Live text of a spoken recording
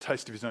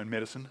taste of his own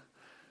medicine.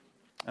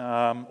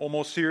 Or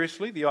more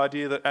seriously, the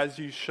idea that as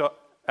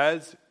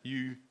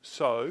you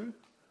sow,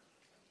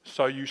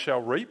 so you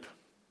shall reap.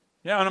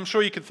 Yeah, and I'm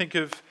sure you could think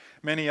of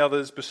many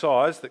others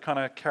besides that kind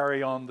of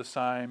carry on the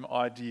same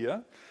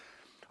idea.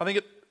 I think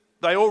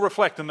they all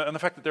reflect, and the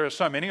fact that there are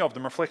so many of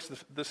them reflects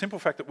the simple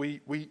fact that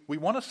we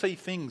want to see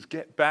things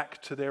get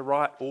back to their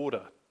right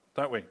order,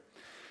 don't we?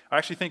 I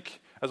actually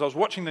think, as I was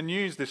watching the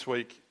news this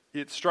week,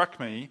 it struck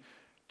me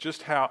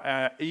just how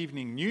our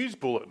evening news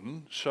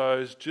bulletin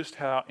shows just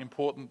how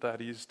important that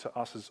is to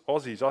us as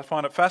Aussies. I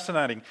find it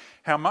fascinating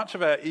how much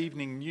of our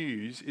evening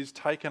news is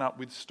taken up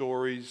with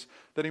stories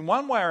that in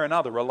one way or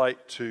another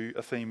relate to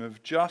a theme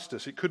of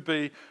justice. It could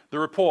be the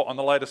report on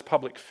the latest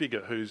public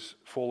figure who's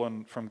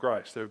fallen from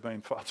grace. There have been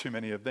far too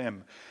many of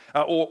them.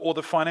 Or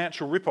the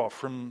financial rip-off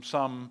from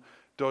some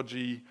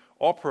dodgy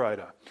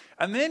operator.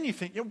 And then you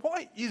think,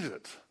 why is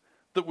it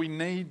that we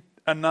need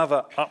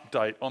another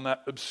update on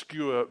that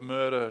obscure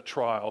murder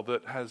trial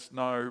that has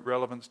no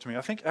relevance to me?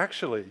 I think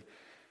actually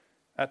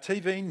our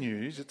TV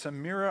news, it's a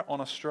mirror on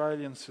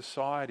Australian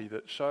society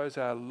that shows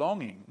our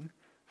longing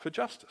for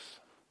justice.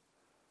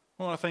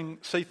 We want to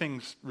see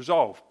things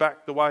resolved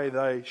back the way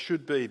they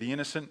should be. The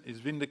innocent is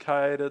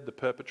vindicated, the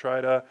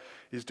perpetrator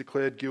is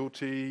declared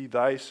guilty,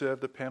 they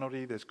serve the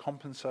penalty, there's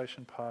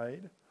compensation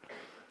paid.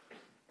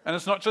 And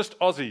it's not just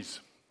Aussies.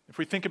 If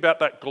we think about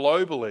that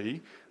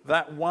globally,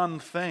 that one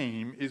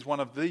theme is one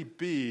of the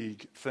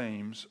big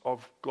themes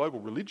of global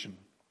religion.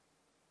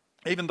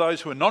 Even those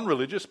who are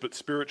non-religious but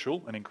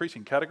spiritual, an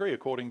increasing category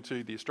according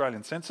to the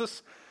Australian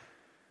census,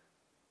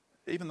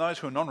 even those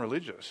who are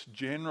non-religious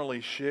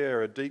generally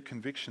share a deep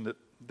conviction that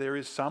there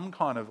is some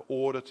kind of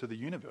order to the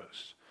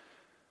universe,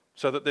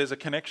 so that there's a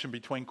connection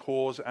between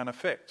cause and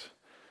effect,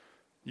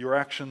 your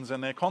actions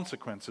and their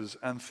consequences,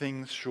 and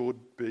things should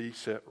be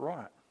set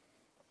right.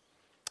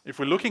 If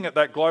we're looking at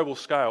that global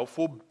scale,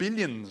 for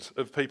billions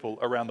of people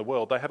around the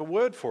world, they have a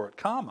word for it,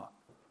 karma.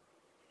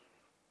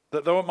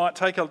 That though it might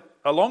take a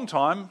long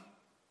time,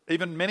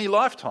 even many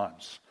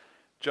lifetimes,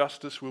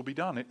 justice will be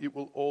done. It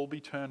will all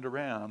be turned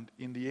around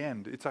in the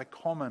end. It's a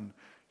common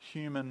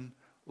human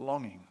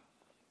longing.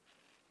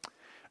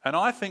 And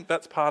I think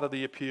that's part of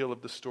the appeal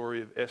of the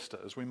story of Esther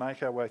as we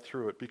make our way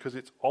through it, because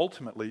it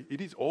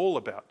is all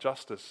about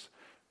justice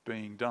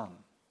being done.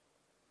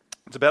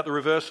 It's about the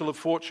reversal of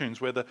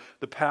fortunes, where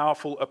the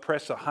powerful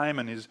oppressor,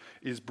 Haman,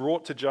 is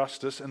brought to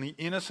justice and the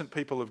innocent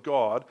people of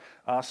God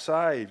are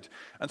saved.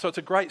 And so it's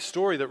a great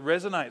story that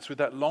resonates with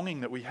that longing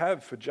that we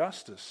have for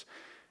justice.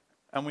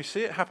 And we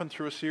see it happen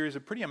through a series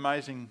of pretty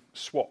amazing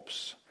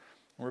swaps.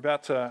 We're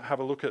about to have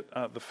a look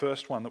at the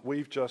first one that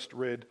we've just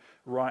read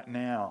right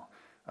now.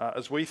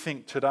 As we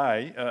think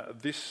today,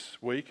 this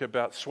week,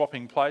 about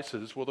swapping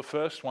places, well, the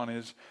first one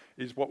is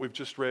what we've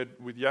just read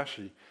with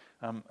Yashi,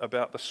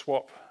 about the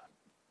swap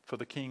for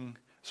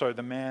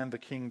the man the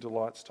king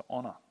delights to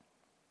honour.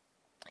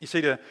 You see,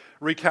 to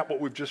recap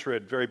what we've just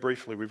read very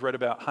briefly, we've read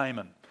about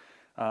Haman.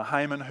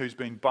 Haman, who's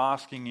been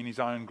basking in his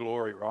own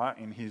glory, right?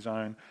 In his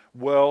own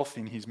wealth,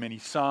 in his many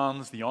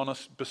sons, the honour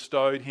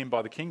bestowed him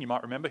by the king. You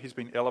might remember he's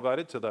been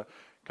elevated to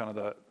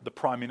the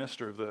prime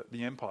minister of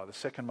the empire, the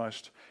second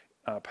most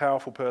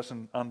powerful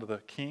person under the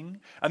king.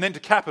 And then to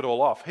cap it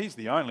all off, he's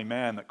the only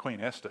man that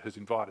Queen Esther has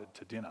invited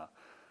to dinner.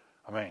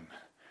 I mean,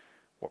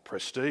 what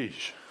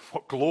prestige,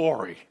 what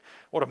glory,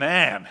 what a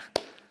man.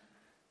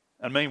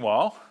 And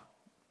meanwhile,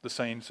 the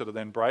scene sort of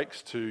then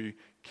breaks to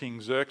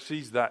King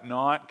Xerxes that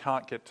night,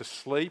 can't get to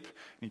sleep.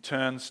 And he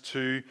turns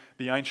to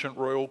the ancient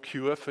royal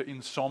cure for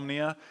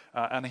insomnia,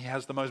 and he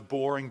has the most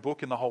boring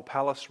book in the whole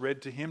palace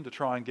read to him to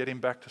try and get him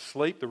back to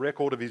sleep, the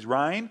record of his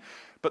reign.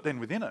 But then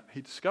within it,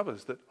 he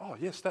discovers that, oh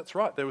yes, that's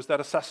right, there was that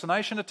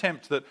assassination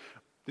attempt that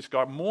this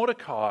guy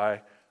Mordecai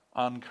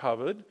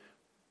uncovered.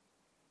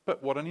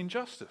 But what an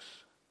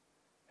injustice.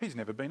 He's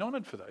never been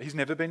honoured for that. He's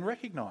never been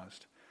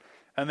recognised.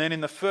 And then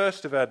in the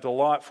first of our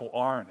delightful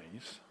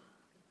ironies,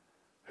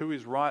 who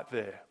is right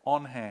there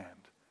on hand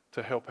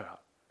to help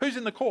out? Who's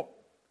in the court?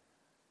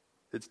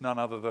 It's none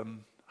other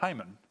than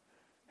Haman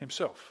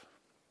himself.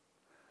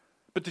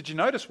 But did you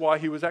notice why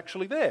he was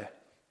actually there?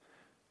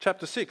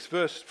 Chapter 6,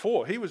 verse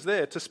 4, he was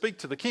there to speak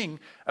to the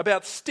king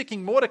about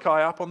sticking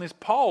Mordecai up on this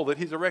pole that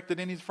he's erected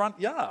in his front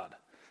yard.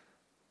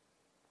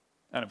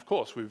 And of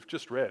course, we've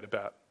just read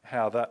about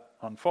how that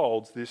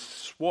unfolds, this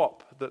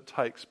swap that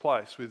takes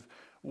place with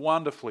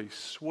wonderfully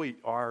sweet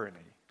irony.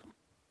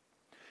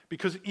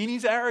 Because in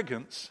his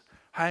arrogance,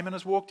 Haman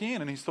has walked in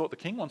and he's thought, the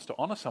king wants to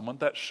honour someone,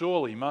 that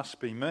surely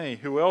must be me.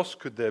 Who else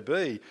could there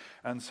be?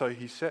 And so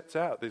he sets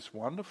out this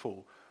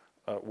wonderful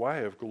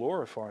way of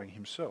glorifying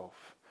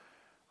himself,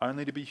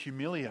 only to be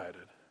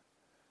humiliated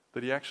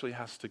that he actually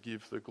has to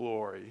give the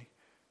glory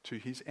to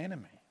his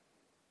enemy.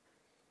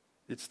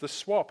 It's the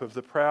swap of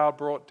the proud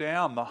brought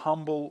down, the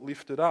humble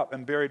lifted up,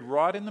 and buried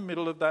right in the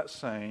middle of that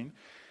scene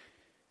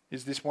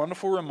is this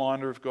wonderful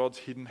reminder of God's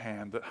hidden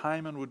hand, that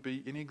Haman would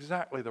be in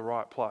exactly the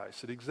right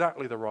place at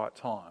exactly the right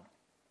time.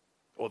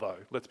 Although,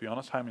 let's be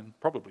honest, Haman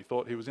probably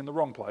thought he was in the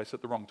wrong place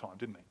at the wrong time,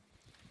 didn't he?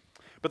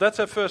 But that's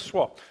our first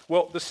swap.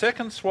 Well, the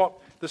second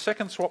swap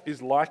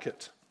is like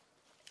it.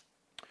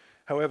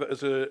 However,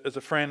 as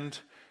a friend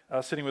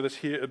sitting with us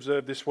here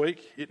observed this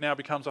week, it now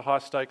becomes a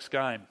high-stakes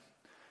game.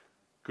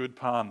 Good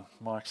pun,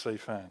 Mike C.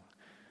 Fang.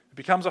 It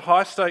becomes a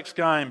high-stakes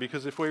game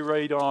because if we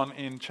read on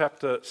in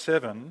chapter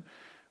 7,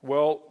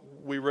 well,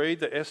 we read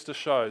that Esther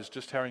shows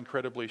just how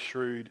incredibly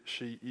shrewd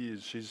she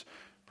is. She's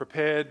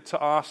prepared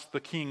to ask the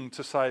king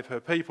to save her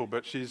people,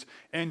 but she's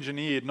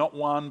engineered not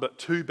one but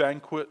two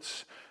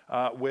banquets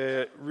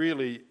where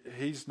really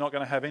he's not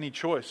going to have any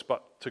choice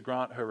but to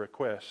grant her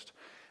request.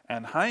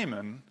 And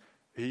Haman,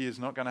 he is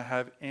not going to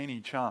have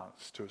any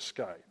chance to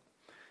escape.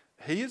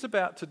 He is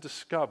about to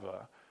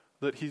discover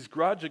that his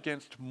grudge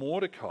against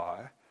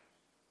Mordecai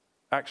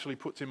actually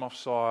puts him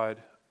offside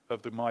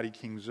of the mighty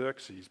King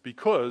Xerxes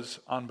because,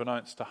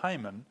 unbeknownst to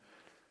Haman,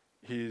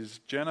 his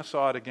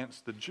genocide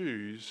against the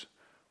Jews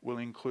will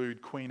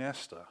include Queen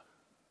Esther,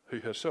 who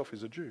herself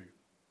is a Jew.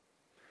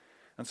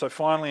 And so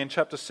finally in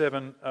chapter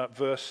 7,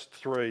 verse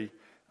 3,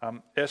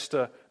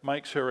 Esther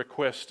makes her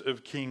request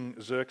of King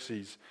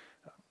Xerxes.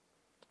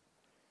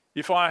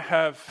 If I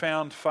have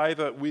found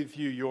favour with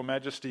you, your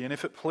majesty, and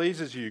if it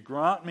pleases you,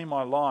 grant me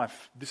my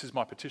life, this is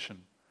my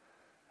petition,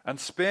 and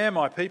spare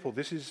my people,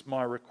 this is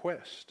my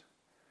request.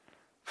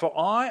 For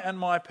I and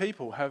my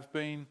people have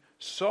been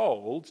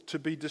sold to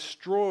be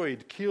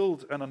destroyed,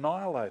 killed and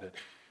annihilated.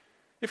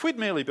 If we'd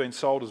merely been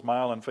sold as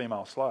male and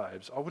female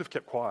slaves, I would have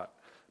kept quiet,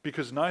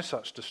 because no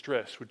such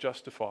distress would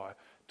justify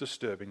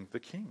disturbing the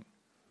king.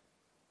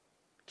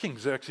 King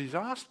Xerxes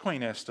asked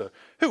Queen Esther,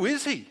 "Who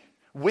is he?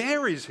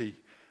 Where is he?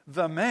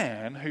 The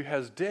man who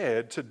has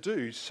dared to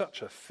do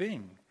such a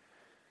thing?"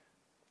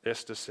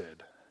 Esther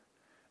said,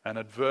 "An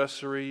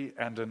adversary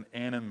and an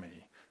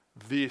enemy,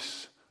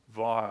 this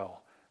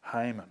vile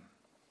Haman."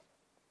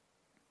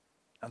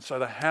 And so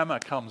the hammer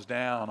comes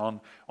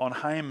down on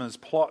Haman's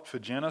plot for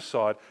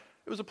genocide.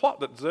 It was a plot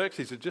that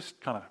Xerxes had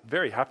just kind of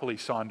very happily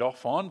signed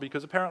off on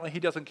because apparently he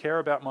doesn't care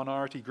about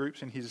minority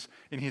groups in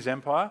his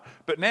empire.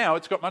 But now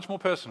it's got much more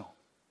personal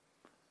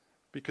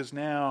because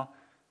now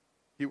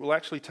it will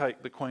actually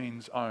take the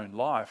queen's own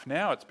life.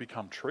 Now it's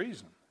become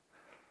treason.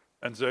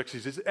 And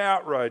Xerxes is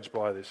outraged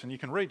by this. And you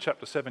can read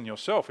chapter 7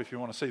 yourself if you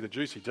want to see the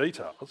juicy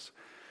details.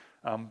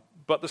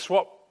 But the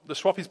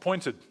swap is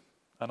pointed,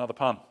 another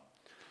pun.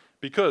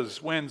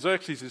 Because when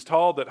Xerxes is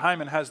told that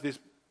Haman has this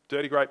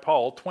dirty great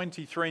pole,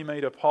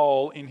 23-metre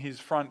pole in his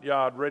front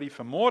yard ready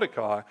for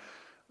Mordecai,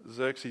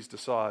 Xerxes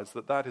decides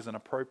that that is an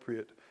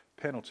appropriate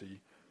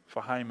penalty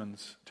for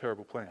Haman's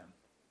terrible plan.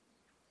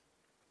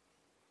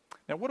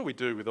 Now, what do we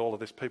do with all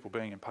of this people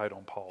being impaled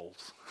on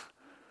poles?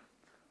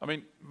 I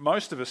mean,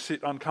 most of us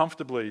sit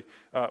uncomfortably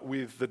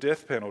with the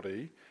death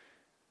penalty,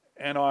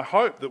 and I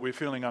hope that we're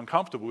feeling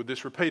uncomfortable with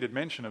this repeated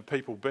mention of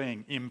people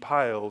being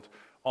impaled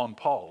on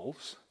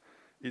poles.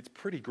 It's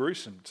pretty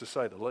gruesome, to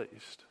say the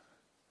least.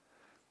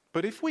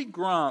 But if we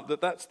grant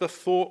that that's the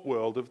thought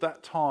world of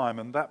that time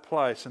and that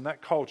place and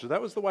that culture, that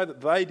was the way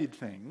that they did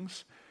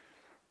things,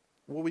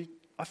 well,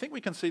 I think we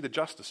can see the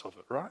justice of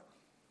it, right?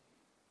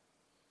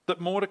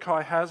 That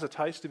Mordecai has a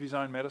taste of his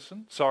own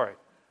medicine.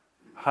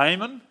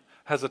 Haman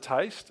has a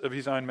taste of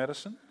his own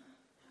medicine.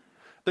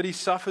 That he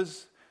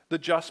suffers the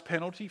just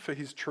penalty for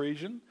his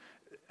treason,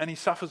 and he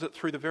suffers it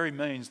through the very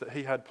means that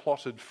he had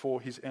plotted for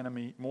his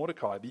enemy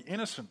Mordecai, the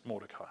innocent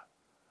Mordecai,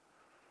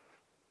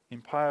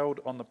 impaled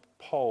on the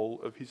pole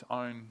of his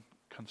own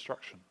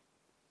construction.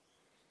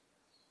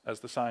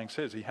 As the saying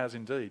says, he has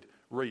indeed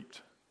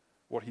reaped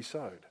what he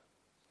sowed.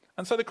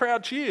 And so the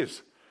crowd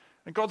cheers.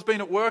 And God's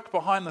been at work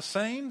behind the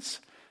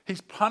scenes.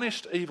 He's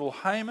punished evil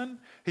Haman.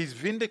 He's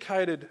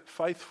vindicated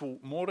faithful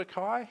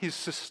Mordecai. He's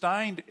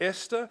sustained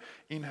Esther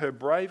in her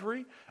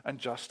bravery, and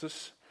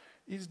justice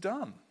is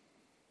done.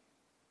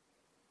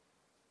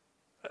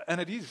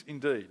 And it is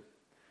indeed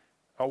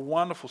a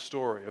wonderful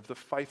story of the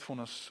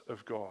faithfulness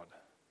of God,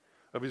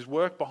 of his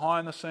work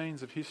behind the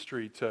scenes of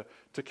history to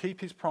keep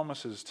his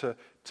promises,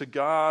 to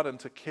guard and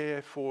to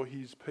care for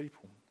his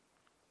people.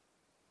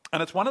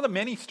 And it's one of the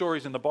many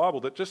stories in the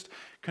Bible that just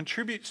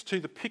contributes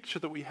to the picture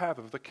that we have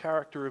of the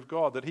character of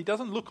God, that he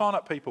doesn't look on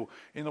at people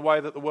in the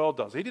way that the world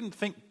does. He didn't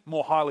think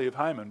more highly of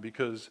Haman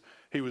because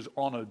he was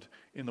honoured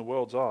in the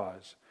world's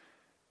eyes.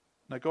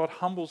 No, God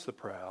humbles the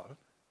proud.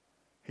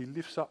 He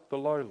lifts up the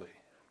lowly.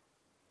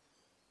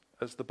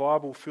 As the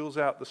Bible fills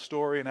out the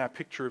story and our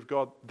picture of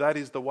God, that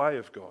is the way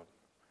of God.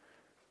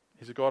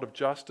 He's a God of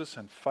justice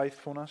and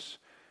faithfulness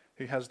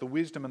who has the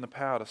wisdom and the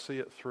power to see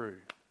it through.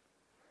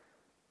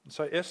 And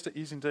so Esther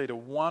is indeed a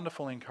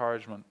wonderful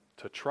encouragement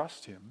to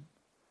trust him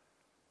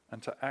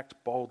and to act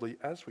boldly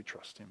as we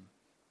trust him.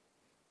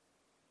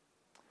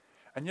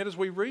 And yet as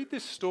we read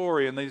this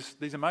story and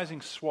these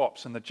amazing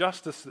swaps and the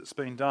justice that's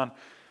been done,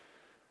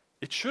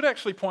 it should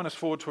actually point us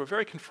forward to a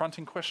very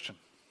confronting question.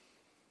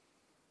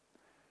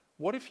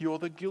 What if you're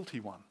the guilty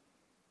one?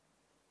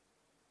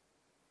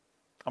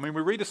 I mean,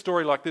 we read a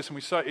story like this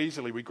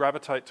and we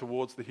gravitate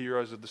towards the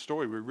heroes of the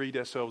story. We read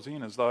ourselves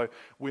in as though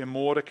we're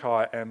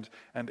Mordecai and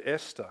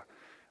Esther,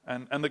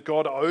 and that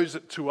God owes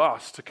it to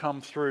us to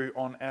come through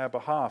on our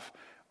behalf.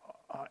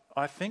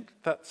 I think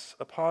that's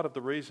a part of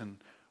the reason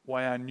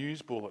why our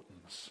news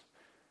bulletins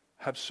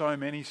have so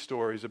many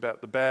stories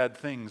about the bad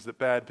things that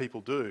bad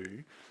people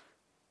do,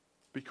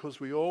 because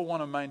we all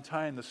want to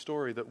maintain the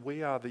story that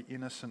we are the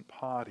innocent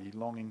party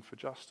longing for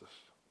justice.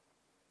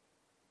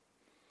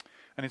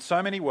 And in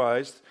so many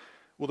ways,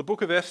 well, the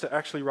book of Esther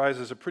actually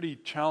raises a pretty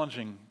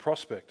challenging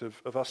prospect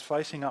of us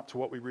facing up to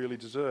what we really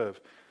deserve.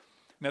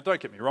 Now,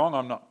 don't get me wrong,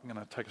 I'm not going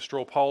to take a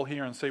straw poll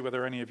here and see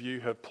whether any of you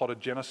have plotted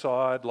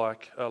genocide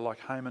like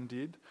Haman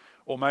did,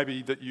 or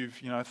maybe that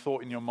you've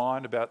thought in your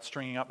mind about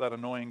stringing up that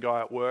annoying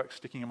guy at work,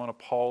 sticking him on a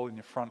pole in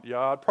your front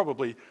yard.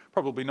 Probably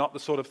not the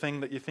sort of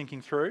thing that you're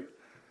thinking through.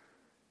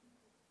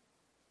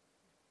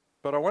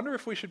 But I wonder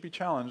if we should be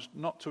challenged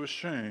not to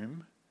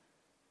assume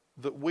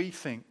that we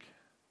think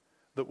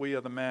that we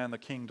are the man the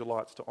king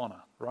delights to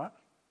honour, right?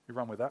 You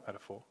run with that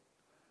metaphor.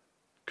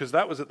 Because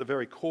that was at the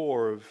very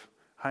core of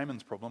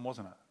Haman's problem,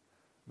 wasn't it?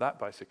 That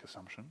basic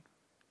assumption.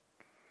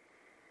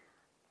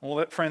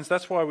 Well, friends,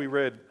 that's why we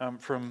read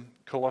from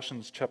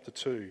Colossians chapter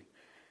 2,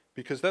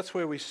 because that's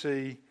where we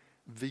see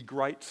the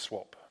great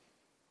swap.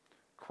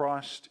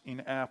 Christ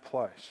in our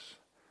place.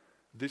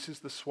 This is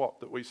the swap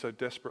that we so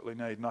desperately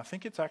need. And I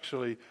think it's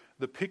actually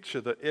the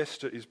picture that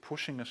Esther is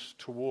pushing us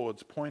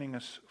towards, pointing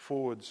us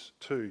forwards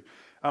to.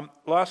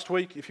 Last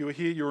week, if you were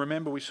here, you'll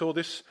remember we saw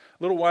this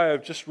little way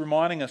of just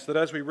reminding us that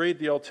as we read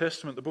the Old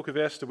Testament, the book of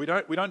Esther, we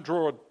don't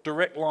draw a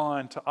direct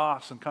line to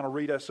us and kind of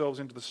read ourselves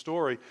into the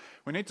story.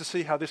 We need to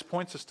see how this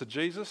points us to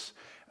Jesus,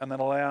 and then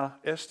allow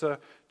Esther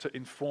to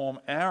inform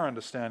our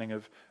understanding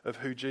of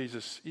who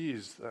Jesus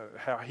is,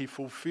 how he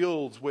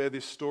fulfills where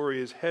this story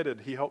is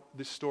headed.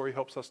 This story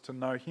helps us to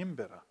know him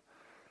better.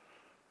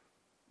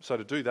 So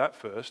to do that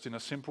first, in a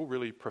simple,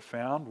 really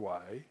profound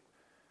way,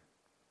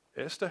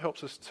 Esther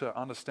helps us to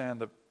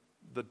understand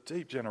the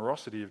deep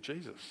generosity of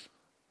Jesus.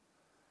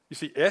 You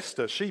see,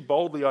 Esther, she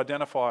boldly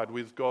identified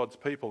with God's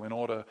people in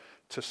order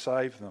to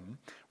save them,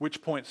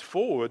 which points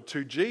forward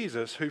to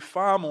Jesus, who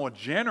far more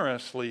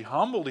generously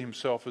humbled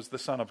himself as the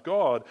Son of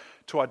God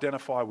to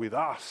identify with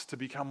us, to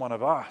become one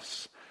of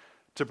us,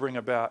 to bring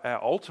about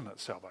our ultimate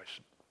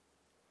salvation.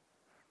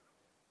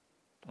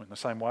 In the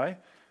same way,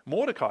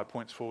 Mordecai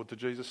points forward to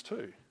Jesus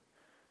too.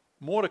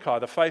 Mordecai,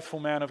 the faithful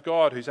man of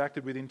God who's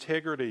acted with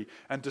integrity,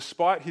 and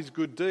despite his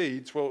good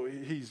deeds, well,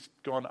 he's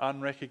gone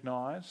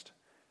unrecognised,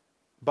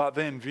 but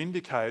then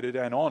vindicated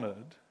and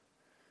honoured,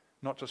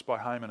 not just by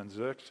Haman and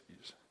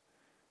Xerxes,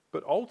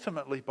 but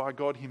ultimately by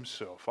God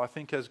himself. I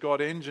think as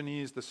God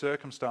engineers the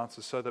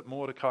circumstances so that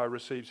Mordecai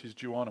receives his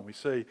due honour, we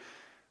see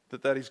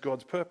that is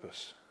God's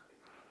purpose,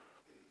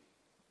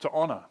 to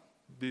honour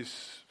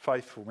this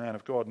faithful man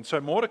of God. And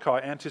so Mordecai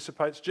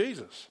anticipates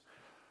Jesus.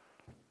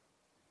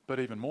 But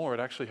even more, it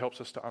actually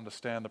helps us to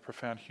understand the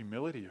profound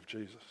humility of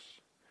Jesus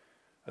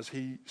as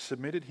he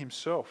submitted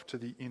himself to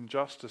the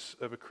injustice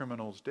of a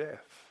criminal's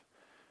death,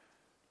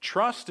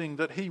 trusting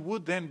that he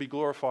would then be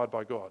glorified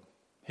by God,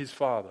 his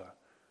Father,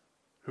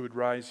 who would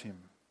raise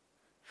him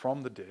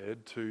from the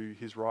dead to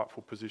his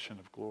rightful position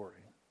of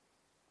glory.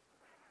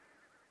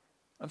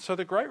 And so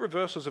the great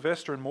reversals of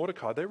Esther and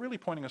Mordecai, they're really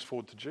pointing us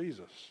forward to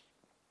Jesus.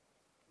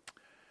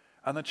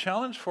 And the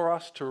challenge for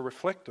us to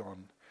reflect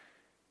on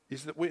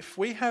is that if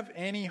we have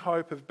any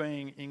hope of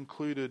being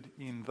included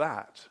in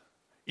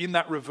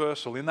that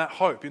reversal, in that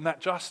hope, in that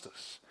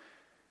justice,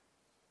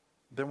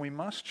 then we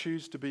must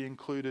choose to be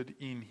included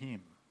in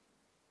him,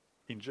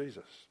 in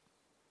Jesus.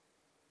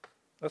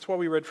 That's why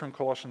we read from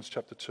Colossians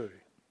chapter 2.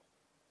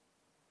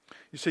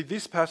 You see,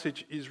 this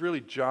passage is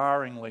really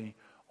jarringly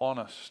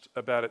honest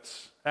about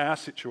our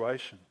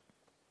situation.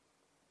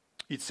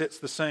 It sets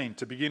the scene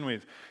to begin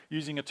with,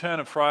 using a turn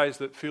of phrase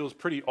that feels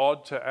pretty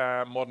odd to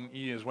our modern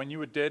ears. When you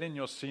were dead in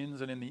your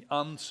sins and in the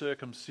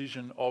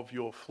uncircumcision of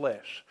your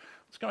flesh.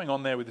 What's going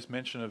on there with this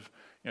mention of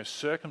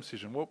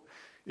circumcision? Well,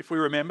 if we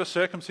remember,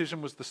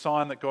 circumcision was the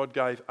sign that God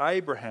gave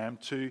Abraham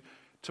to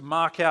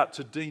mark out,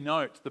 to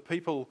denote the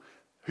people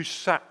who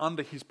sat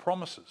under his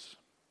promises.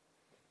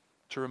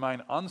 To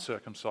remain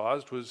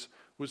uncircumcised was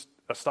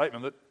a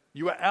statement that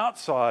you were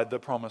outside the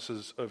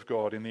promises of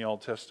God in the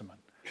Old Testament.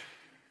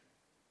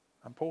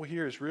 And Paul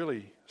here is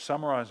really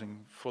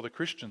summarising for the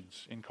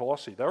Christians in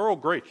Colossae. They were all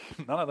Greek.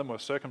 None of them were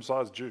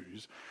circumcised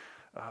Jews.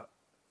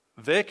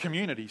 Their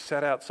community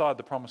sat outside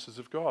the promises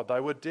of God. They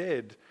were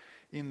dead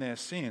in their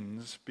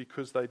sins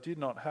because they did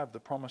not have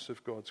the promise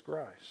of God's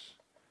grace.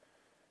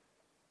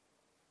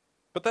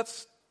 But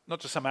that's not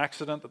just some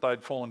accident that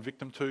they'd fallen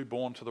victim to,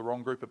 born to the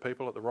wrong group of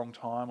people at the wrong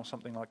time or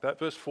something like that.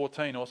 Verse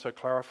 14 also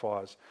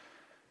clarifies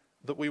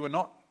that we were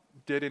not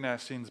dead in our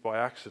sins by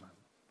accident.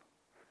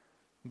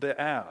 They're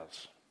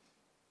ours.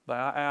 They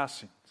are our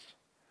sins.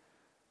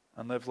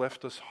 And they've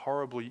left us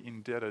horribly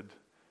indebted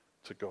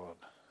to God.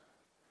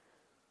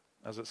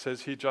 As it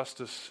says here,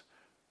 justice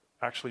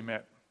actually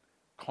met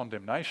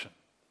condemnation.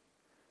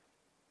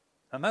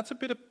 And that's a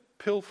bitter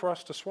pill for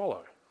us to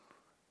swallow.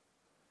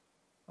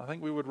 I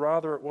think we would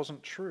rather it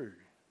wasn't true.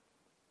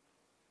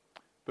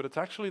 But it's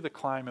actually the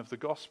claim of the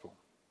gospel.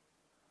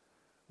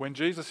 When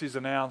Jesus is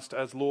announced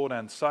as Lord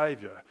and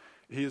Saviour,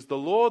 He is the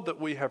Lord that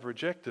we have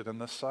rejected and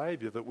the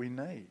Saviour that we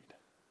need.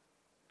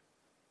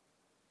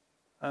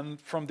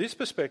 And from this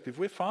perspective,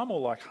 we're far more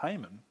like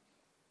Haman,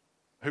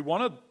 who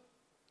wanted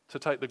to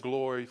take the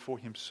glory for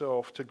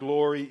himself, to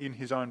glory in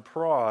his own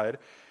pride.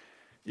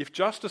 If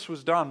justice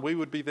was done, we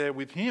would be there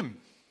with him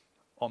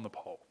on the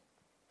pole.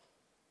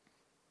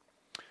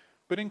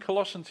 But in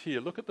Colossians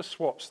here, look at the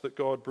swaps that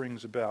God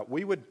brings about.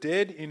 We were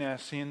dead in our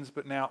sins,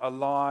 but now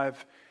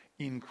alive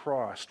in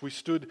Christ. We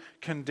stood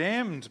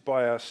condemned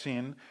by our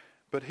sin,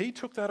 but he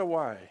took that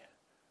away,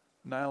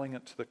 nailing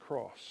it to the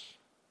cross.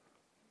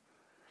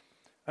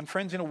 And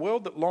friends, in a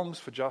world that longs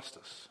for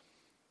justice,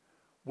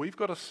 we've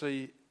got to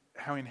see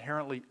how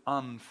inherently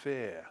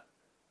unfair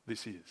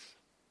this is.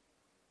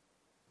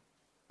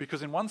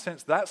 Because in one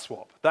sense,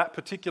 that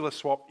particular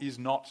swap is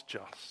not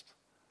just.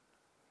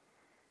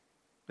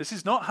 This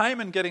is not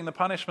Haman getting the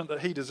punishment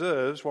that he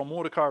deserves while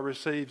Mordecai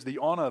receives the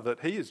honour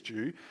that he is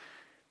due.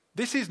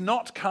 This is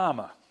not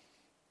karma.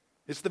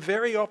 It's the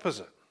very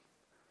opposite.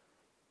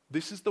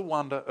 This is the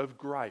wonder of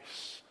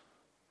grace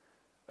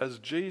as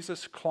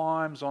Jesus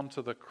climbs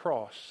onto the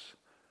cross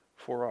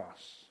for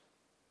us.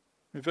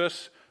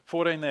 Verse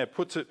 14 there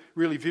puts it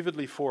really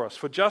vividly for us.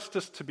 For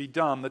justice to be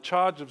done, the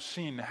charge of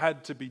sin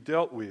had to be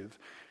dealt with.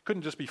 It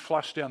couldn't just be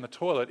flushed down the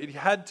toilet. It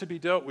had to be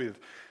dealt with.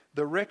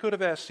 The record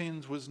of our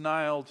sins was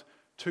nailed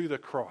to the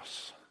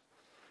cross.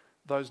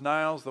 Those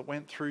nails that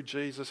went through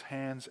Jesus'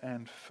 hands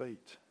and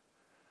feet.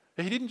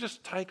 He didn't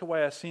just take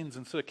away our sins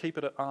and sort of keep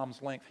it at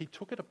arm's length. He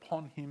took it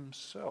upon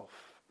himself.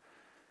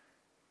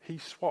 He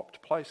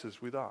swapped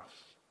places with us.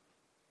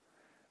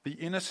 The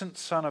innocent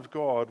Son of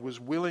God was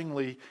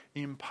willingly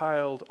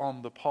impaled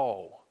on the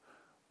pole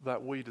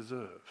that we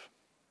deserve.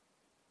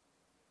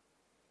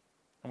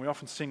 And we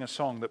often sing a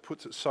song that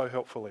puts it so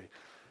helpfully.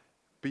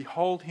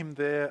 Behold him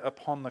there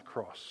upon the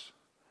cross,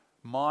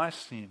 my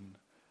sin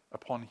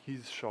upon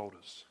his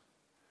shoulders.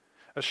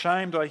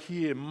 Ashamed I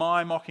hear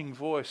my mocking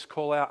voice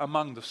call out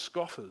among the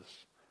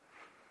scoffers.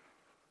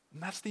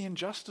 And that's the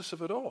injustice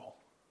of it all.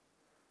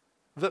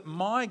 That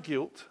my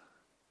guilt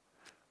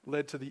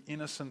led to the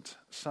innocent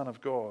Son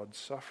of God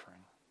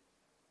suffering.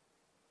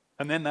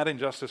 And then that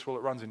injustice, well,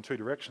 it runs in two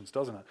directions,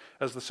 doesn't it?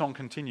 As the song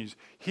continues,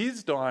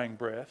 his dying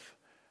breath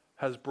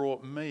has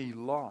brought me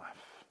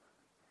life.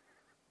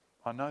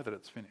 I know that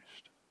it's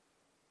finished.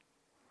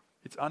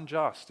 It's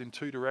unjust in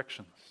two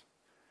directions.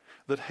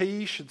 That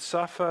he should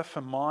suffer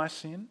for my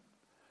sin,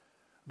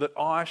 that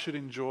I should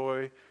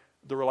enjoy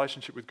the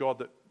relationship with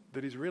God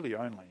that is really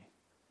only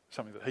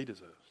something that he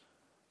deserves.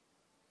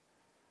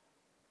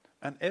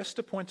 And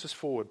Esther points us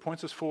forward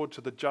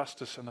to the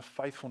justice and the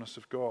faithfulness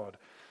of God.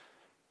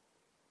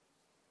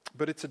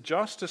 But it's a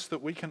justice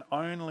that we can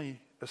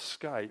only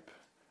escape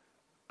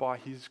by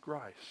his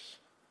grace.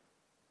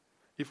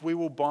 If we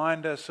will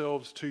bind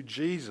ourselves to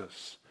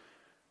Jesus,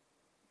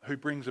 who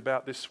brings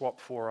about this swap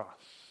for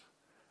us,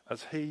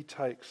 as he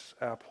takes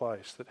our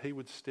place, that he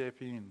would step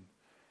in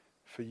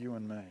for you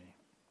and me.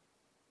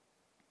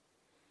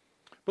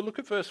 But look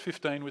at verse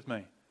 15 with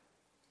me,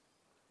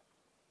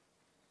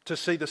 to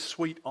see the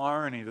sweet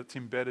irony that's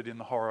embedded in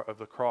the horror of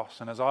the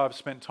cross. And as I've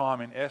spent time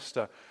in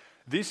Esther,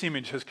 this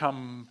image has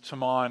come to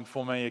mind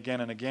for me again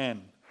and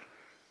again.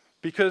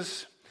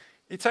 Because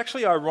it's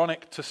actually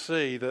ironic to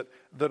see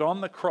that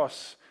on the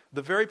cross,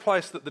 the very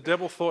place that the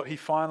devil thought he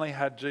finally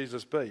had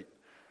Jesus beat,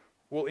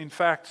 well, in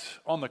fact,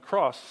 on the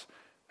cross,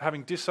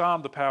 having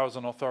disarmed the powers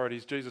and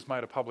authorities, Jesus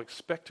made a public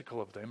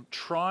spectacle of them,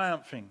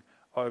 triumphing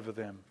over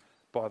them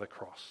by the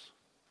cross.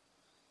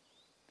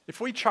 If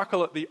we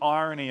chuckle at the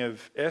irony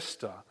of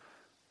Esther,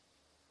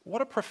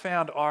 what a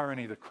profound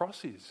irony the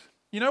cross is.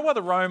 You know why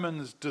the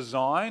Romans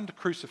designed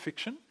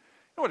crucifixion? You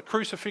know what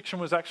crucifixion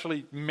was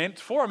actually meant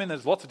for? I mean,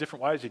 there's lots of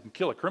different ways you can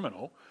kill a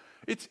criminal.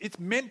 It's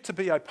meant to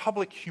be a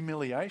public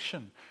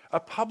humiliation, a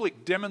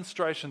public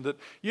demonstration that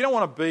you don't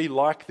want to be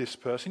like this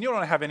person, you don't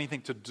want to have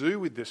anything to do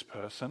with this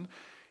person.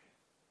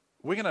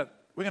 We're going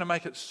to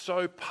make it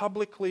so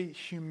publicly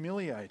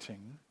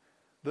humiliating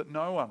that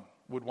no one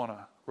would want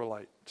to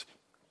relate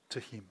to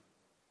him.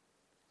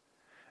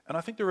 And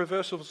I think the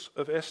reversals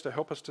of Esther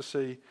help us to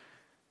see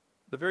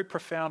the very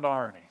profound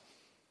irony,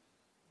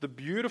 the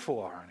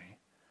beautiful irony,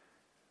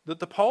 that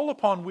the pole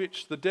upon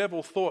which the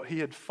devil thought he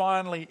had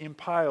finally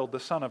impaled the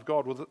Son of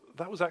God,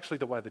 that was actually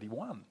the way that he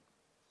won.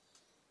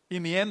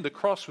 In the end, the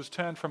cross was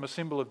turned from a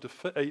symbol of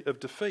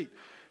defeat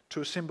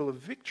to a symbol of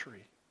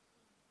victory.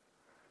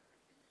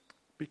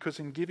 Because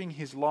in giving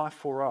his life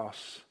for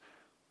us,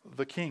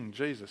 the King,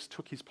 Jesus,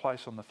 took his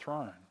place on the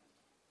throne.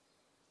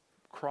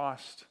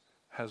 Christ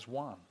has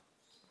won.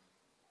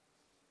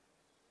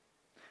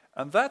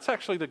 And that's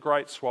actually the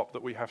great swap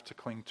that we have to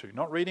cling to.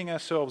 Not reading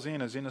ourselves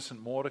in as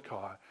innocent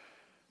Mordecai,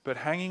 but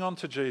hanging on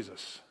to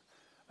Jesus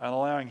and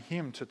allowing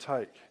him to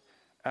take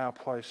our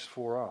place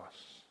for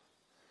us.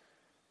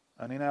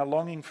 And in our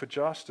longing for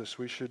justice,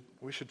 we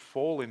should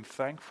fall in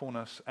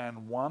thankfulness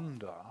and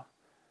wonder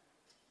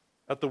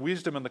at the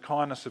wisdom and the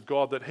kindness of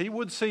God, that he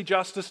would see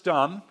justice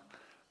done,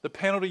 the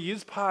penalty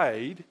is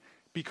paid,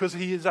 because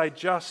he is a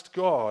just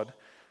God,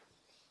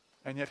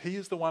 and yet he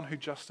is the one who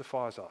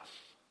justifies us.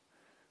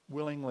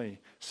 willingly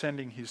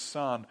sending his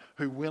Son,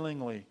 who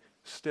willingly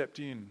stepped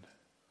in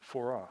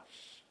for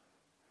us.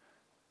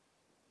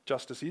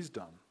 Justice is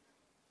done.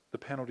 The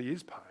penalty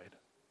is paid.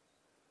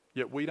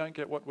 Yet we don't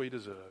get what we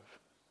deserve.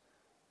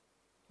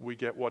 We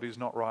get what is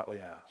not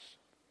rightly ours.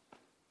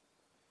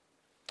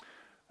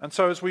 And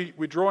so as we're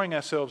drawing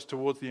ourselves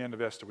towards the end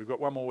of Esther, we've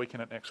got one more week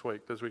in it next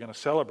week as we're going to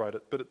celebrate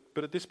it.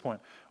 But at this point,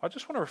 I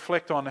just want to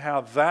reflect on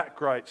how that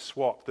great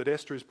swap that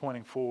Esther is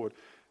pointing forward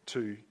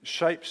to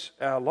shapes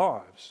our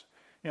lives.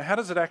 How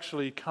does it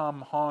actually come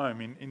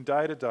home in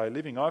day-to-day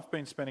living? I've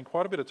been spending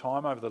quite a bit of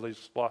time over the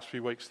last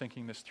few weeks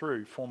thinking this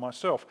through for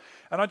myself.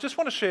 And I just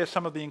want to share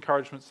some of the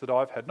encouragements that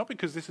I've had, not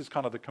because this is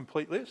kind of the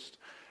complete list,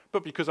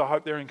 but because I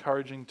hope they're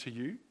encouraging to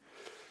you.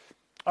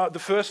 The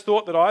first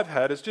thought that I've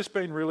had has just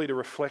been really to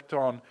reflect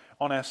on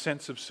our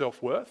sense of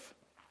self-worth.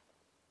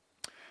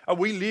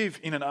 We live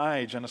in an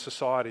age and a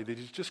society that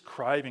is just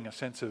craving a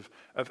sense of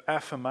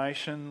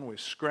affirmation. We're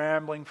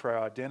scrambling for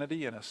our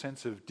identity and a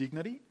sense of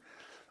dignity.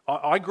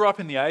 I grew up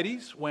in the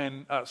 80s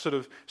when sort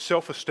of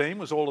self-esteem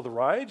was all of the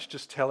rage.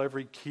 Just tell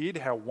every kid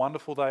how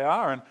wonderful they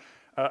are.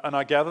 And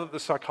I gather that the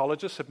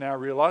psychologists have now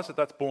realised that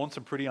that's borne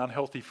some pretty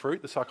unhealthy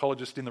fruit. The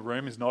psychologist in the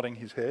room is nodding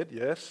his head,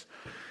 yes.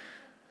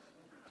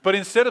 But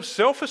instead of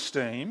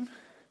self-esteem,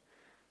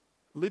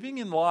 living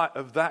in light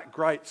of that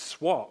great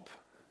swap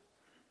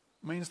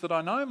means that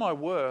I know my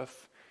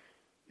worth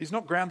is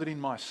not grounded in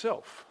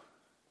myself,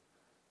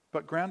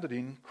 but grounded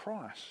in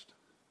Christ.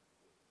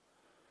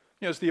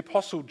 As the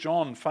Apostle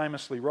John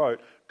famously wrote,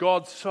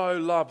 God so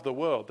loved the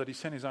world that he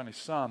sent his only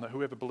Son, that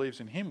whoever believes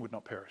in him would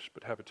not perish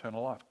but have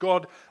eternal life.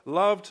 God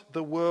loved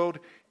the world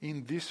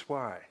in this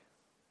way.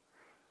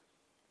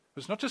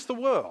 It's not just the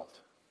world.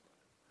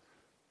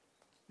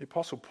 The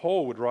Apostle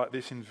Paul would write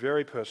this in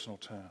very personal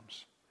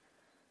terms.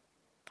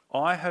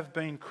 I have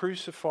been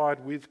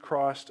crucified with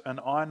Christ,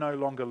 and I no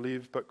longer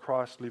live, but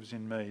Christ lives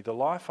in me. The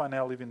life I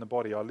now live in the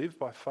body, I live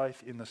by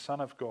faith in the Son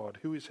of God.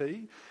 Who is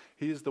he?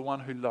 He is the one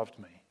who loved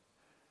me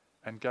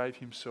and gave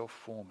himself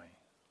for me.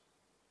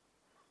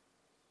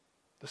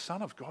 The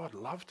Son of God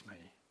loved me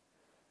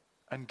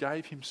and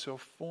gave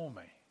himself for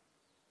me.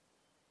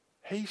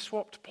 He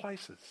swapped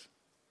places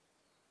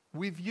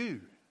with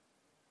you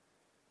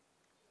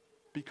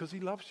because he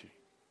loves you.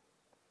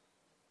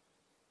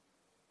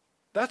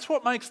 That's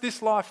what makes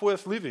this life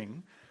worth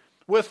living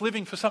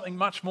for something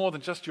much more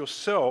than just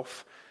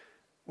yourself.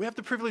 We have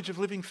the privilege of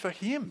living for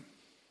him,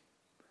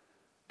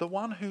 the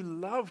one who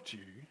loved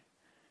you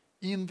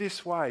in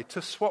this way, to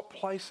swap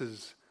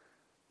places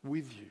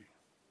with you.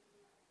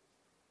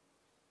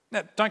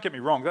 Now, don't get me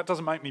wrong, that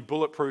doesn't make me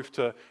bulletproof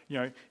to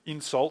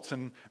insults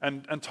and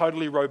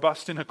totally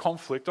robust in a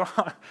conflict.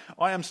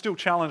 I am still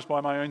challenged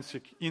by my own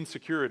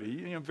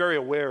insecurity, very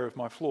aware of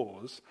my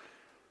flaws.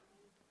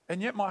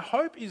 And yet my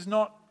hope is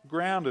not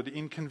grounded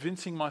in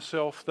convincing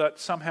myself that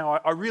somehow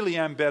I really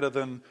am better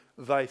than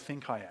they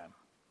think I am.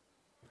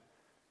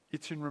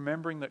 It's in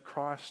remembering that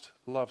Christ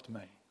loved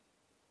me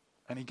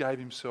and he gave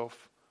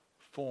himself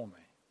for me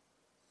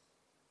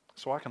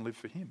so I can live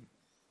for him.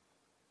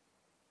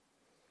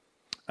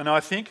 And I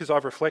think, as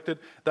I've reflected,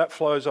 that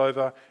flows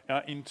over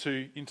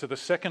into the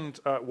second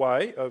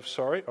way of,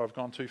 I've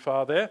gone too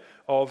far there,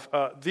 of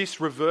this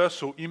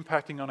reversal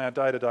impacting on our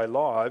day-to-day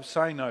lives,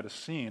 saying no to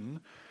sin.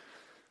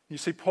 You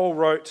see, Paul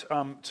wrote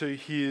to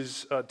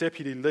his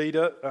deputy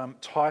leader,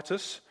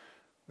 Titus,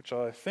 which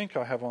I think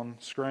I have on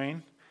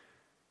screen,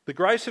 the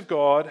grace of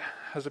God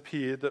has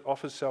appeared that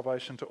offers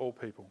salvation to all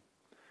people.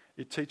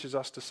 It teaches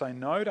us to say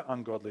no to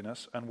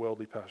ungodliness and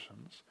worldly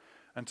passions,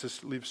 and to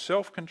live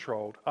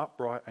self-controlled,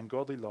 upright and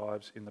godly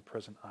lives in the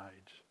present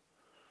age.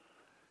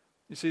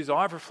 You see, as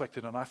I've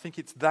reflected on, I think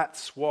it's that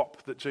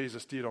swap that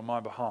Jesus did on my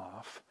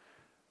behalf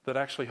that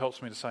actually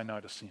helps me to say no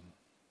to sin.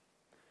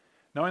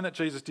 Knowing that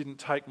Jesus didn't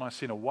take my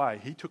sin away,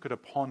 he took it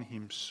upon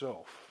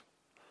himself.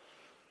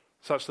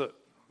 Such that,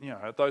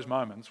 at those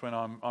moments when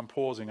I'm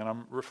pausing and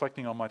I'm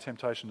reflecting on my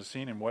temptation to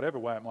sin in whatever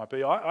way it might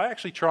be, I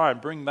actually try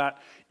and bring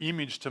that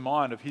image to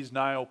mind of his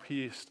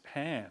nail-pierced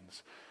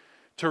hands,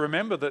 to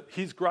remember that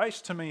his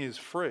grace to me is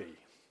free,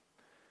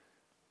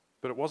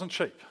 but it wasn't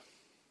cheap.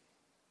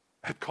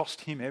 It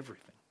cost him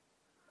everything.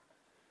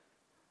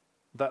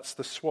 That's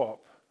the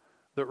swap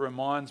that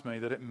reminds me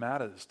that it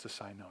matters to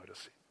say no to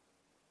sin.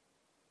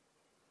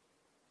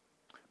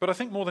 But I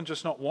think more than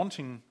just not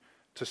wanting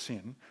to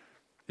sin,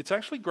 it's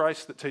actually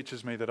grace that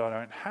teaches me that I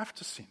don't have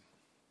to sin.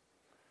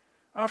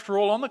 After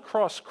all, on the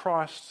cross,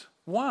 Christ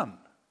won.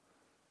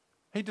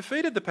 He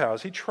defeated the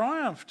powers. He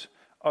triumphed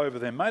over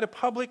them, made a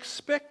public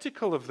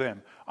spectacle of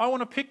them. I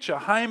want to picture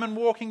Haman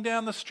walking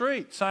down the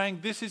street saying,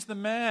 "This is the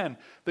man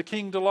the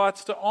king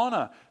delights to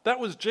honour." That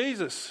was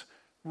Jesus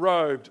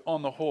robed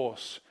on the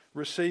horse,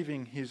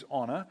 receiving his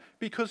honour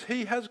because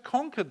he has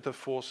conquered the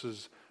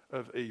forces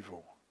of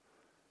evil.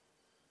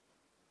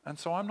 And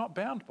so I'm not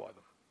bound by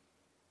them.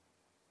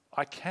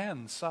 I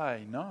can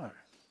say no.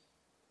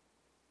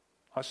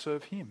 I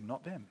serve him,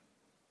 not them.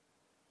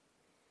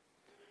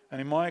 And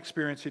in my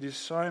experience, it is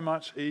so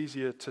much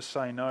easier to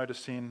say no to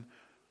sin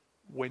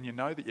when you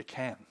know that you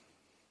can.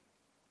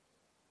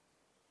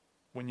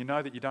 when you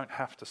know that you don't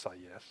have to say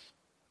yes.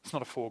 It's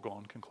not a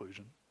foregone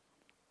conclusion.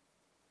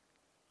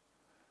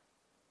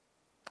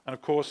 And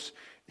of course,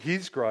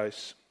 his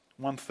grace,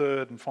 one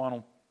third and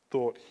final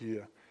thought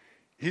here,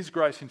 his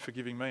grace in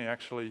forgiving me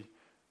actually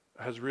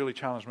has really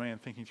challenged me in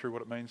thinking through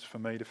what it means for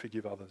me to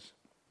forgive others.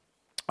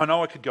 I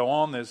know I could go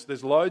on.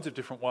 There's loads of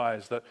different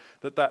ways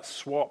that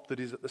swap that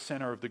is at the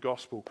centre of the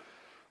gospel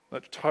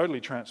that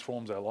totally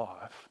transforms our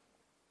life.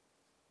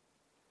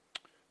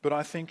 But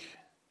I think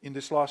in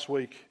this last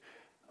week,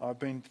 I've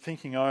been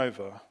thinking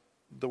over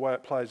the way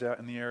it plays out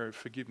in the area of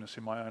forgiveness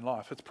in my own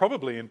life. It's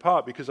probably in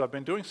part because I've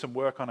been doing some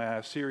work on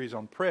our series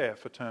on prayer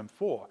for term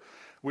 4,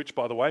 which,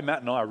 by the way,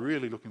 Matt and I are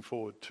really looking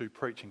forward to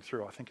preaching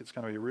through. I think it's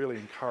going to be a really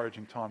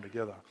encouraging time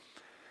together.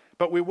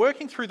 But we're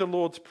working through the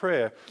Lord's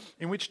Prayer,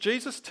 in which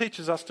Jesus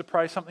teaches us to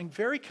pray something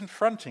very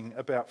confronting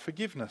about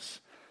forgiveness.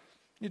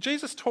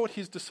 Jesus taught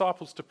his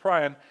disciples to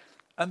pray,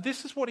 and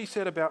this is what he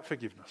said about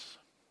forgiveness.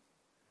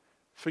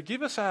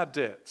 Forgive us our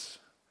debts,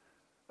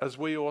 as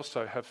we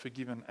also have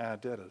forgiven our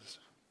debtors.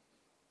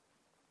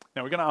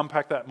 Now, we're going to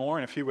unpack that more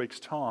in a few weeks'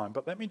 time,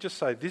 but let me just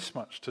say this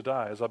much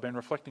today as I've been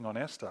reflecting on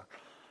Esther.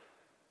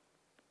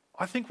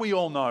 I think we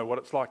all know what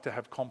it's like to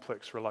have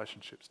complex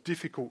relationships,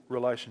 difficult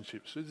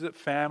relationships. Is it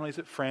family? Is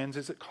it friends?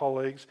 Is it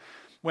colleagues?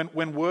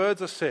 When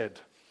words are said,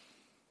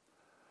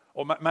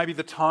 or maybe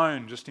the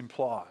tone just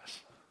implies,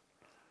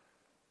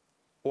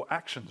 or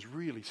actions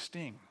really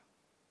sting.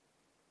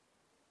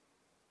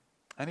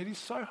 And it is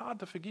so hard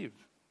to forgive.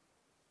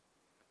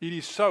 It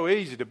is so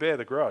easy to bear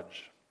the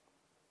grudge.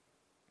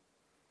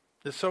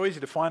 It's so easy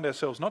to find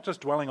ourselves not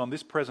just dwelling on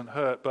this present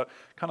hurt, but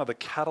kind of the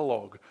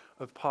catalogue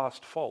of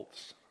past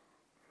faults.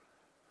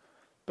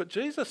 But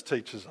Jesus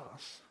teaches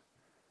us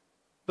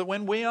that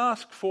when we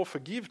ask for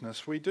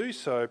forgiveness, we do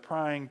so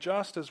praying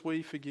just as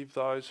we forgive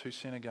those who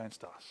sin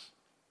against us.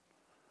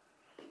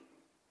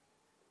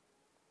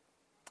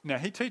 Now,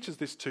 he teaches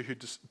this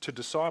to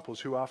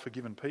disciples who are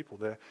forgiven people.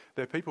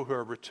 They're people who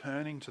are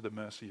returning to the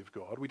mercy of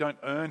God. We don't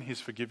earn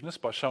his forgiveness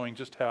by showing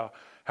just how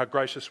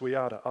gracious we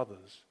are to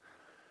others.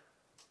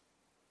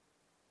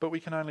 But we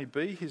can only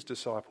be his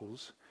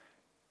disciples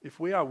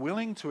if we are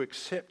willing to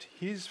accept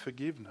his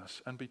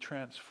forgiveness and be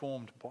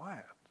transformed by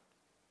it.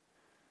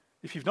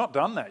 If you've not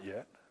done that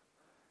yet,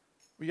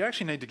 well, you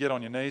actually need to get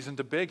on your knees and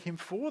to beg him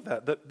for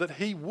that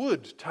he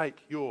would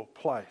take your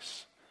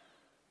place,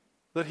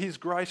 that his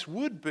grace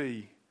would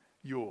be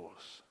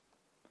yours,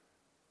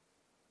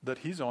 that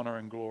his honour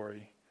and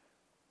glory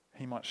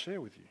he might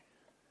share with you.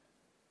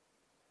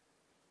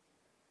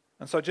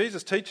 And so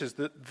Jesus teaches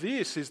that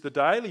this is the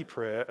daily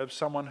prayer of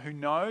someone who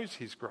knows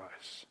his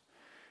grace.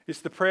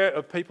 It's the prayer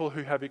of people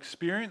who have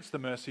experienced the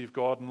mercy of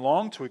God and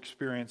long to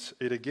experience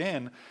it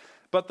again.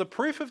 But the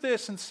proof of their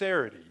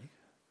sincerity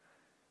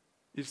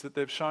is that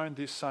they've shown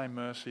this same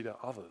mercy to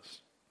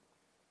others.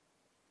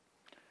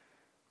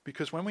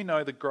 Because when we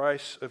know the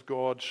grace of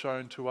God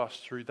shown to us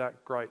through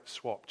that great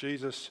swap,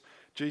 Jesus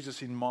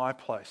in my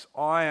place,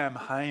 I am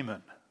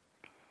Haman,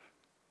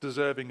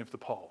 deserving of the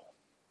pole.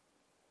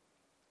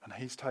 And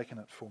he's taken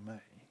it for me.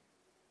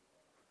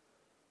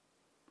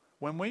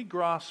 When we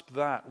grasp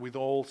that with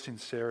all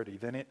sincerity,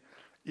 then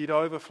it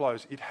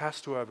overflows. It has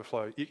to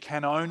overflow. It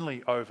can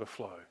only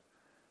overflow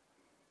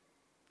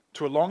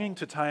to a longing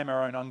to tame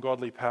our own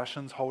ungodly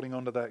passions, holding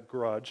on to that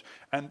grudge,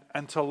 and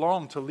to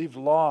long to live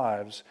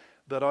lives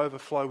that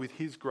overflow with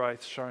his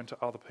grace shown to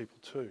other people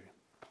too.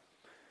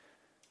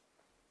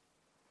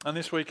 And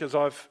this week, as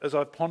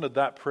I've pondered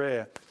that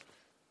prayer,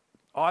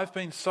 I've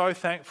been so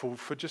thankful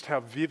for just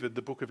how vivid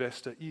the book of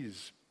Esther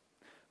is,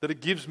 that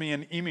it gives me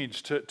an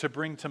image to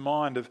bring to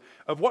mind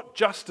of what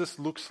justice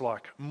looks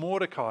like.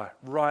 Mordecai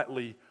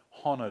rightly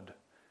honoured,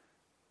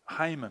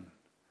 Haman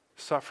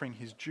suffering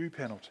his due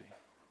penalty,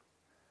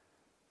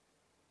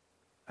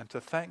 and to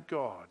thank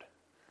God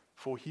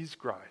for his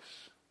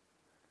grace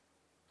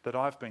that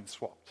I've been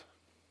swapped.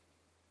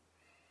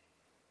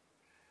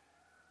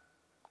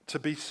 To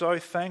be so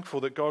thankful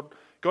that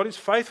God is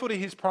faithful to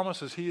his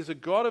promises. He is a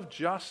God of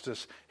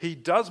justice. He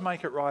does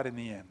make it right in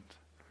the end.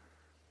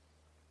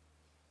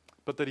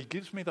 But that he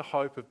gives me the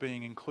hope of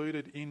being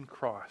included in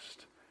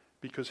Christ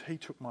because he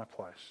took my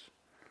place.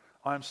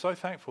 I am so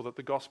thankful that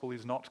the gospel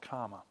is not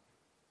karma.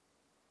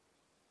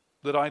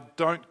 That I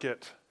don't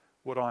get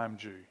what I am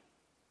due.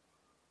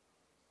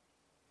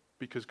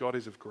 Because God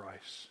is of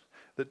grace.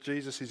 That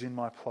Jesus is in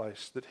my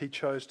place. That he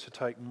chose to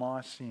take my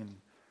sin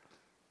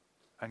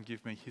and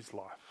give me his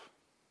life.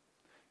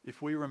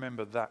 If we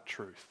remember that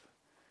truth,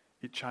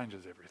 it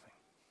changes everything.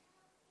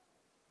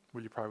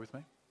 Will you pray with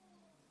me?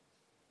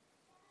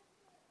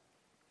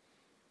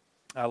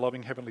 Our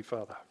loving Heavenly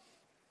Father,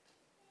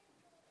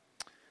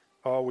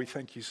 we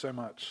thank you so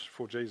much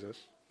for Jesus.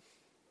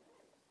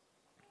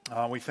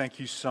 We thank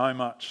you so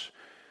much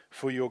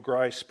for your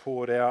grace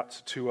poured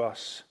out to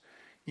us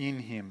in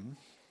him,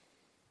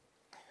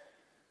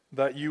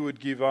 that you would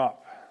give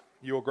up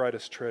your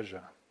greatest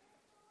treasure,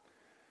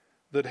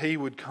 that he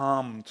would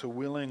come to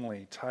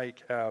willingly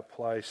take our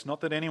place.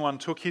 Not that anyone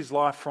took his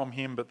life from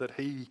him, but that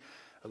he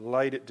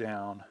laid it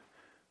down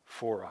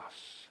for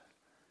us.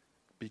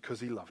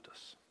 because he loved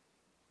us.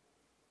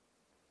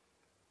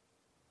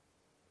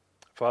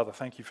 Father,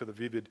 thank you for the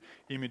vivid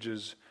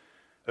images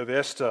of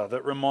Esther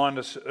that remind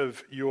us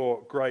of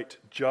your great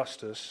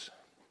justice,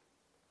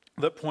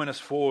 that point us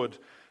forward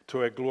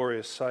to our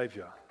glorious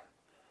Saviour,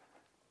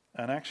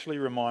 and actually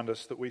remind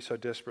us that we so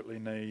desperately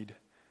need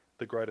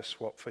the greatest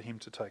swap for him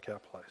to take our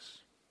place.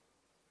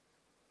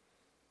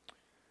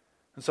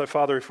 And so,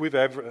 Father, if we've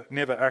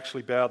never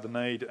actually bowed the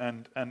knee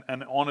and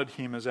honoured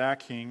him as our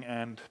King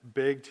and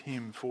begged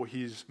him for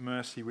his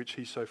mercy, which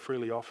he so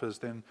freely offers,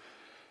 then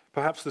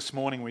perhaps this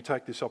morning we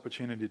take this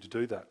opportunity to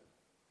do that.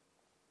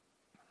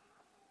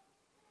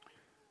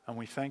 And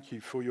we thank you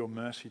for your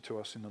mercy to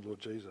us in the Lord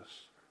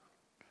Jesus.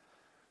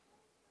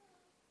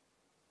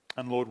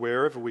 And Lord,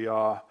 wherever we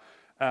are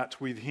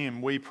at with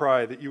him, we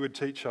pray that you would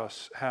teach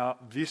us how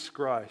this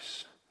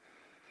grace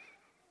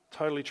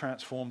totally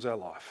transforms our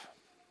life.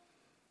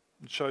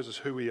 It shows us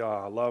who we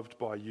are, loved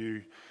by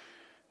you,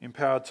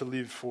 empowered to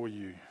live for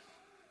you.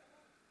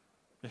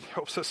 It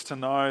helps us to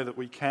know that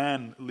we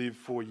can live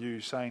for you,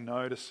 saying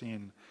no to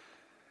sin.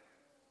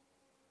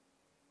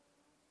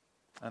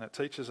 And it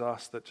teaches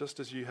us that just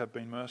as you have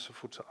been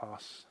merciful to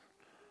us,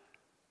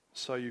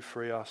 so you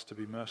free us to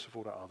be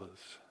merciful to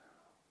others.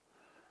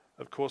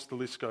 Of course, the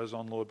list goes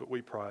on, Lord, but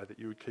we pray that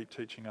you would keep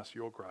teaching us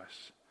your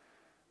grace,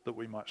 that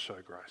we might show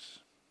grace.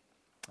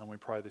 And we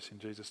pray this in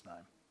Jesus'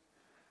 name.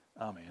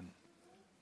 Amen.